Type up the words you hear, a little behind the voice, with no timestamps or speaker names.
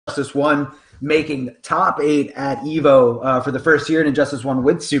Injustice 1 making top 8 at EVO for the first year in Injustice 1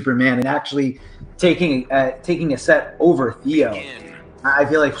 with Superman and actually taking a set over Theo. I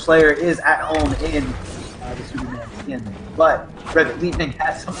feel like Slayer is at home in the Superman skin. But Revetleafing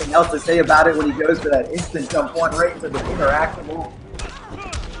has something else to say about it when he goes for that instant jump one right into the interactable.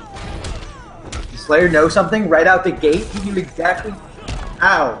 Does Slayer know something right out the gate? He knew exactly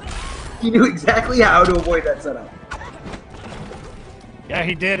how. He knew exactly how to avoid that setup. Yeah,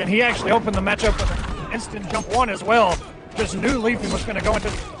 he did, and he actually opened the matchup with an instant jump one as well. Just knew Leafing was going to go into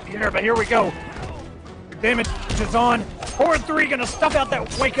the air, but here we go. Damage is on. Forward 3 going to stuff out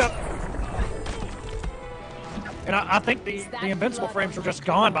that wake up. And I think the invincible frames were just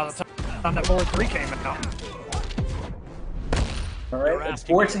gone by the time that forward 3 came out. All right,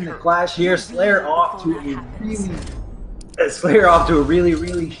 forcing the clash here. Slayer off to a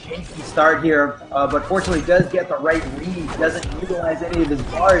really shaky start here, but fortunately does get the right read, doesn't utilize any of his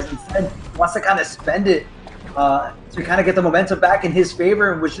bars, instead wants to kind of spend it to kind of get the momentum back in his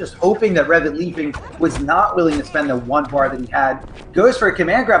favor, and was just hoping that Revetleafing was not willing to spend the one bar that he had. Goes for a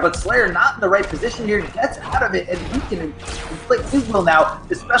command grab, but Slayer not in the right position here, gets out of it, and he can inflict his will now,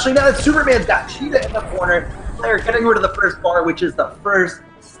 especially now that Superman's got Cheetah in the corner. Slayer getting rid of the first bar, which is the first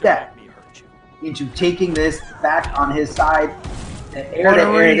step into taking this back on his side. And air to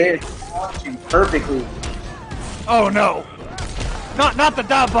air there, launching perfectly. Oh no! Not the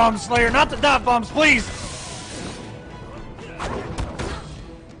dive bombs, Slayer! Not the dive bombs, please!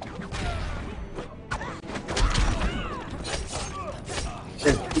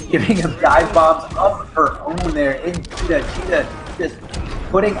 Just giving him dive bombs of her own there in Cheetah. Cheetah just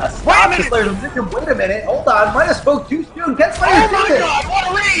putting a stop to Slayer's momentum. Wait a minute, hold on, might have spoke too soon. Get Slayer. Oh my god,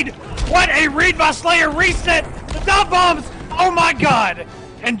 what a read! What a read by Slayer! Reset the dive bombs! Oh my god!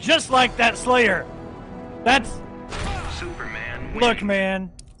 And just like that, Slayer. That's Superman. Look,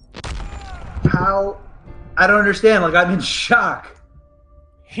 man. How? I don't understand. Like, I'm in shock.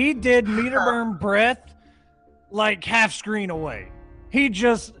 He did meter burn breath like half screen away. He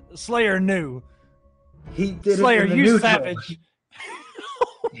just Slayer knew. He did Slayer, it in the you neutral. savage.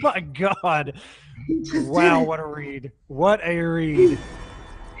 Oh my god. Wow, what a read. What a read.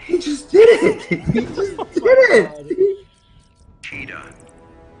 He just did it. He just did it. Cheetah.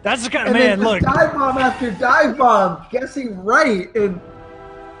 That's the kind of man, look. Dive bomb after dive bomb, guessing right, and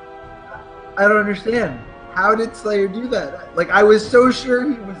I don't understand. How did Slayer do that? Like, I was so sure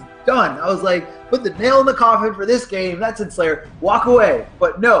he was done. I was like, put the nail in the coffin for this game. That's it, Slayer. Walk away.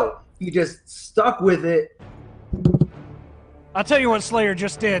 But no, he just stuck with it. I'll tell you what Slayer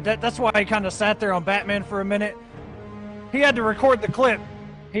just did. That's why he kind of sat there on Batman for a minute. He had to record the clip.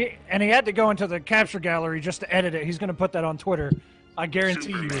 He had to go into the capture gallery just to edit it. He's going to put that on Twitter. I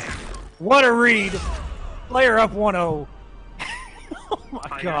guarantee you. What a read. Slayer up 1-0. Oh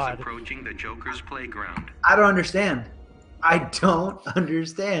my god. Approaching the Joker's playground. I don't understand. I don't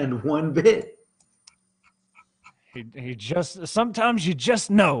understand one bit. He just, sometimes you just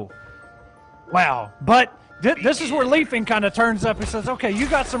know. Wow. But this is where Leafing kind of turns up and says, okay, you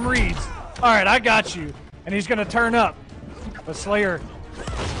got some reads. All right, I got you. And he's going to turn up. But Slayer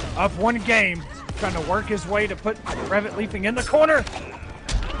up one game, trying to work his way to put Revetleafing in the corner.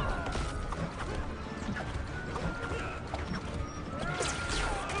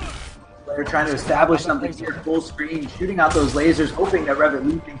 They're trying to establish something here, full screen, shooting out those lasers, hoping that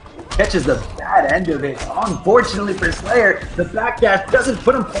Revetleafing catches the bad end of it. Unfortunately for Slayer, the backdash doesn't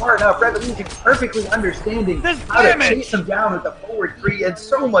put him far enough. Revetleafing perfectly understanding how to chase him down with the forward 3, and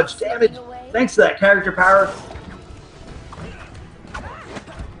so much damage thanks to that character power.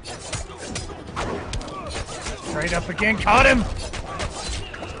 Straight up again, caught him.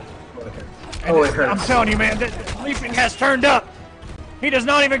 Oh, it hurts. I'm telling you, man, that Leafing has turned up. He does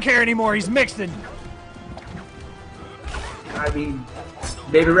not even care anymore. He's mixing. I mean,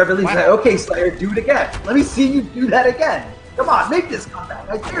 maybe Revetleafing's like, okay, Slayer, do it again. Let me see you do that again. Come on, make this comeback.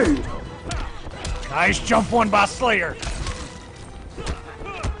 I dare you. Nice jump one by Slayer.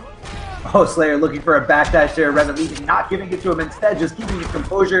 Oh, Slayer looking for a backdash there. Revetleafing not giving it to him. Instead, just keeping his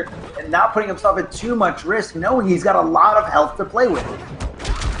composure and not putting himself at too much risk, knowing he's got a lot of health to play with.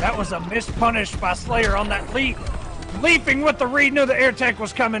 That was a missed punish by Slayer on that leap. Leafing with the read, knew the air tech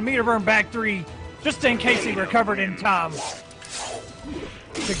was coming. Meter burn back 3, just in case he recovered in time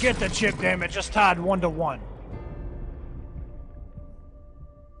to get the chip damage. Just tied 1-1.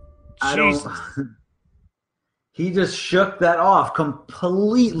 I don't. He just shook that off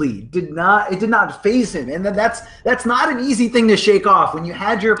completely. It did not phase him, and that's not an easy thing to shake off when you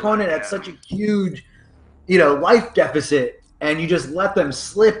had your opponent at such a huge, life deficit, and you just let them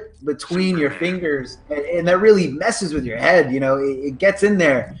slip between your fingers, and that really messes with your head. You know, it gets in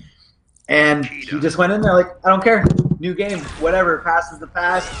there. And he just went in there like, I don't care. New game, whatever. Past is the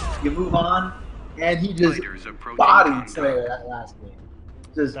past. You move on. And he just bodied Slayer that last game.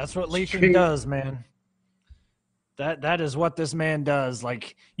 That's what Leafing does, man. That is what this man does.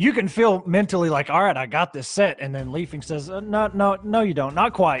 Like, you can feel mentally like, all right, I got this set, and then Leafing says, no, you don't.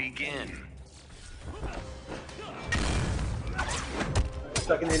 Not quite. Begin.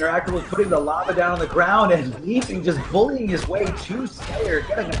 Stuck in the interactable, putting the lava down on the ground, and Leafing just bullying his way to Slayer,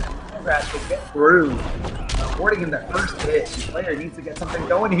 getting a crash to get through, affording him the first hit. Slayer needs to get something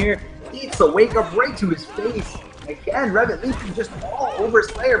going here. Needs to wake up right to his face. Again, Revetleafing just all over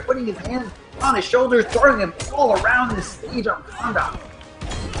Slayer, putting his hands on his shoulders, throwing him all around the stage on Conda.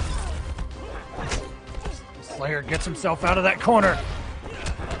 Slayer gets himself out of that corner.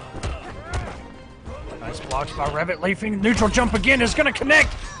 Nice blocks by Revetleafing. Neutral jump again is going to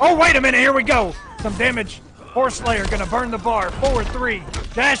connect. Oh, wait a minute. Here we go. Some damage. Horse Slayer going to burn the bar.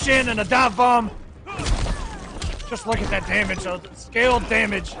 4-3. Dash in and a dive bomb. Just look at that damage. Scaled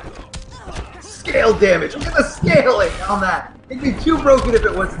damage. Scale damage. Look at the scaling on that. It'd be too broken if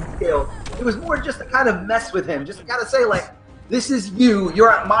it wasn't scaled. It was more just to kind of mess with him. Just to kind of say, like, this is you. You're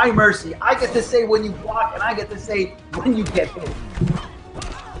at my mercy. I get to say when you block, and I get to say when you get hit.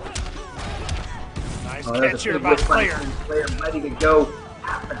 Nice catch here by Slayer. Slayer ready to go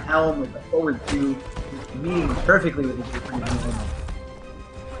at the helm with the forward two. Meeting perfectly with the different helm.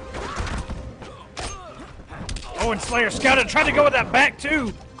 Oh, and Slayer scouted, tried to go with that back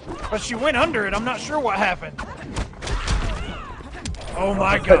too, but she went under it. I'm not sure what happened. Oh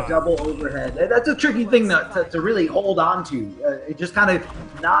my God. A double overhead. That's a tricky thing to really hold on to. It just kind of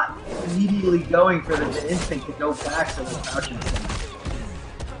not immediately going for the instinct to go back to the crouching thing.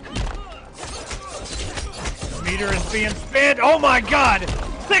 Meter is being sped. Oh my God.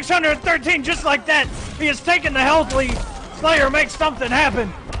 613 just like that. He has taken the health lead. Slayer makes something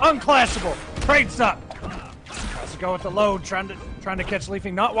happen. Unclashable. Crates up. Tries to go with the load, trying to catch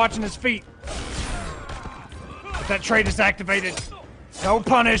Leafing, not watching his feet. But that trade is activated. No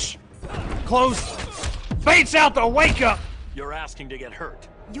punish. Close. Baits out the wake up. You're asking to get hurt.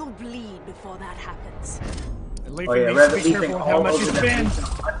 You'll bleed before that happens. And Leafing needs to be careful with how much he's been.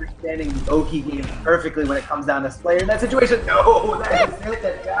 Understanding the Oki game perfectly when it comes down to Slayer in that situation. No, that is hit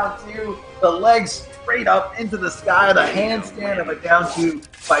that down two. The legs straight up into the sky. The handstand of a down two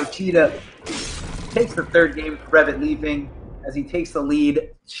by Cheetah. Takes the third game for Revetleafing as he takes the lead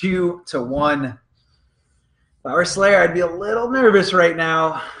 2-1. If I were Slayer, I'd be a little nervous right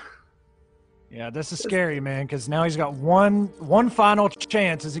now. Yeah, this is scary, man, because now he's got one final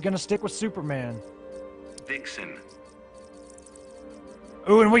chance. Is he going to stick with Superman? Vixen.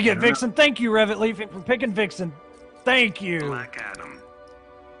 Ooh, and we get Vixen. Thank you, Revetleafing, for picking Vixen. Thank you. Black Adam.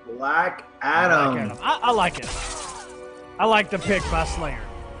 Black Adam. I like it. I like the pick by Slayer.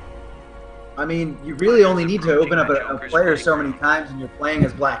 I mean, you really only need to open up a player so many times when you're playing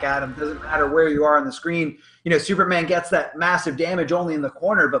as Black Adam. It doesn't matter where you are on the screen. You know, Superman gets that massive damage only in the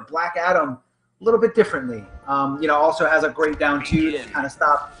corner, but Black Adam, a little bit differently. You know, also has a great down two to kind of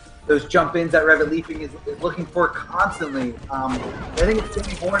stop those jump-ins that Revetleafing is looking for constantly. I think it's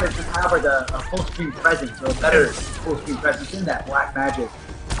getting more to just have like a full-screen presence, or a better full-screen presence in that Black Magic.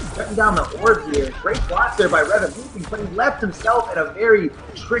 Shutting down the orb here. Great blocks there by Revetleafing, but he left himself in a very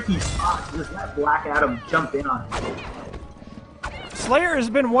tricky spot to just let Black Adam jump in on him. Slayer has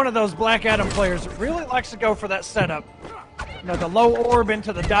been one of those Black Adam players that really likes to go for that setup. You know, the low orb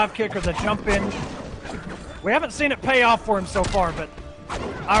into the dive kick or the jump in. We haven't seen it pay off for him so far, but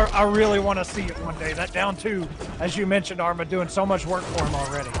I really want to see it one day. That down two, as you mentioned, Arma, doing so much work for him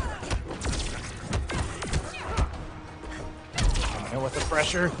already. And with the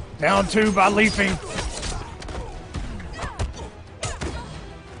pressure, down two by Leafing.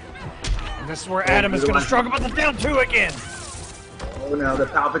 And this is where Adam is going to struggle, but the down two again. Oh no, the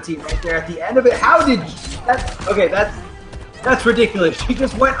Palpatine right there at the end of it. How did that? Okay, that's ridiculous. She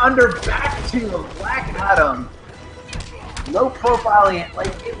just went under back to a Black Adam. Low profiling it like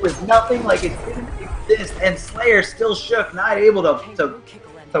it was nothing, like it didn't exist, and Slayer still shook, not able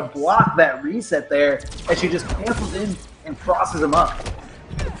to block that reset there, and she just cancels in and crosses him up.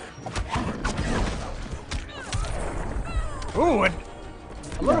 Ooh, and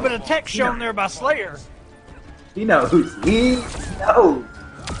a little bit of tech shown there by Slayer. He knows. He knows.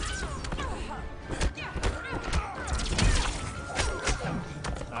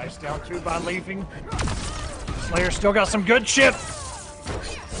 Nice down two by Leafing. Slayer still got some good chip.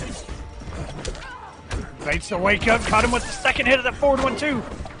 Bates to wake up, caught him with the second hit of that forward 1-2.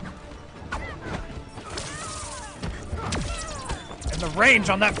 And the range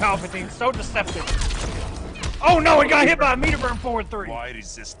on that Palpatine, so deceptive. Oh no, he got hit by a meter burn forward 3. Why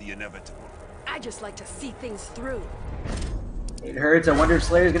resist the inevitable? I just like to see things through. It hurts. I wonder if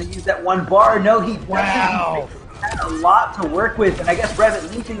Slayer's going to use that one bar. No, he doesn't. Wow. He had a lot to work with, and I guess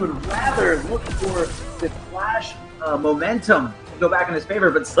Revetleafing would rather look for the flash momentum to go back in his favor,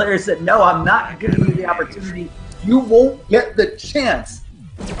 but Slayer said, no, I'm not giving you the opportunity. You won't get the chance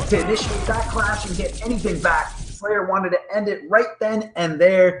to initiate that clash and get anything back. Slayer wanted to end it right then and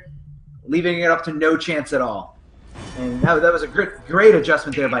there, leaving it up to no chance at all. And that was a great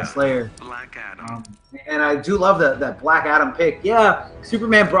adjustment there by Slayer. Black Adam. And I do love that Black Adam pick. Yeah,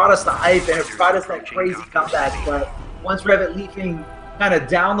 Superman brought us the hype and it brought us that crazy comeback, but once Revetleafing kind of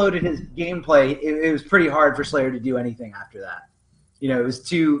downloaded his gameplay, it was pretty hard for Slayer to do anything after that. You know,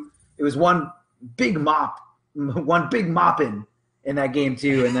 it was one big mopping in that game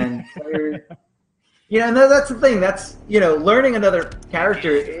too, and then Slayer, you know, and that's the thing. That's, you know, learning another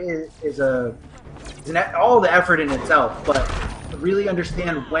character is all the effort in itself, but to really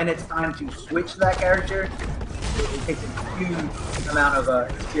understand when it's time to switch to that character, it takes a huge amount of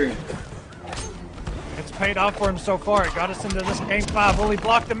experience. It's paid off for him so far. It got us into this game 5. Will he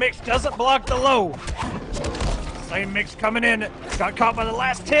block the mix? Doesn't block the low. Same mix coming in. Got caught by the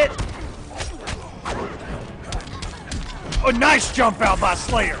last hit. Oh, nice jump out by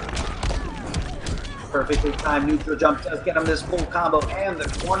Slayer. Perfectly timed neutral jump does get him this full combo and the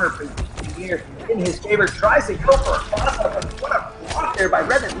corner position here in his favor. Tries to go for a cross-up, and what a block there by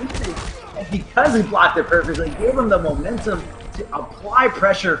Revetleafing. And because he blocked it perfectly, gave him the momentum to apply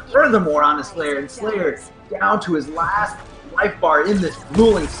pressure furthermore on the Slayer. And Slayer down to his last life bar in this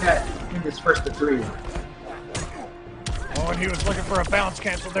grueling set in this first of 3. Oh, and he was looking for a bounce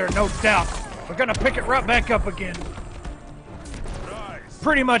cancel there, no doubt. We're going to pick it right back up again.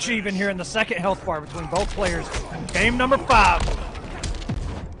 Pretty much even here in the second health bar between both players. Game number 5.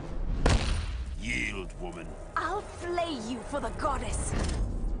 Yield, woman. I'll flay you for the goddess.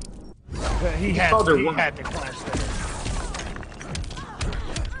 He had to clash there.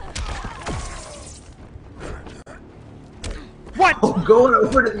 What? Oh, going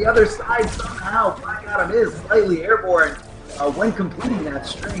over to the other side somehow. Black Adam is slightly airborne when completing that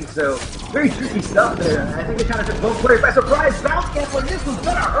string, so very tricky stuff there. I think it kind of took both players by surprise. Bounce canceling, this one's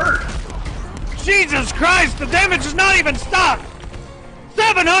gonna hurt. Jesus Christ, the damage is not even stopped.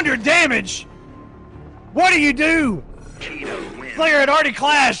 700 damage. What do you do? Cheetah wins. Slayer had already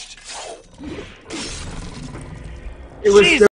clashed. It was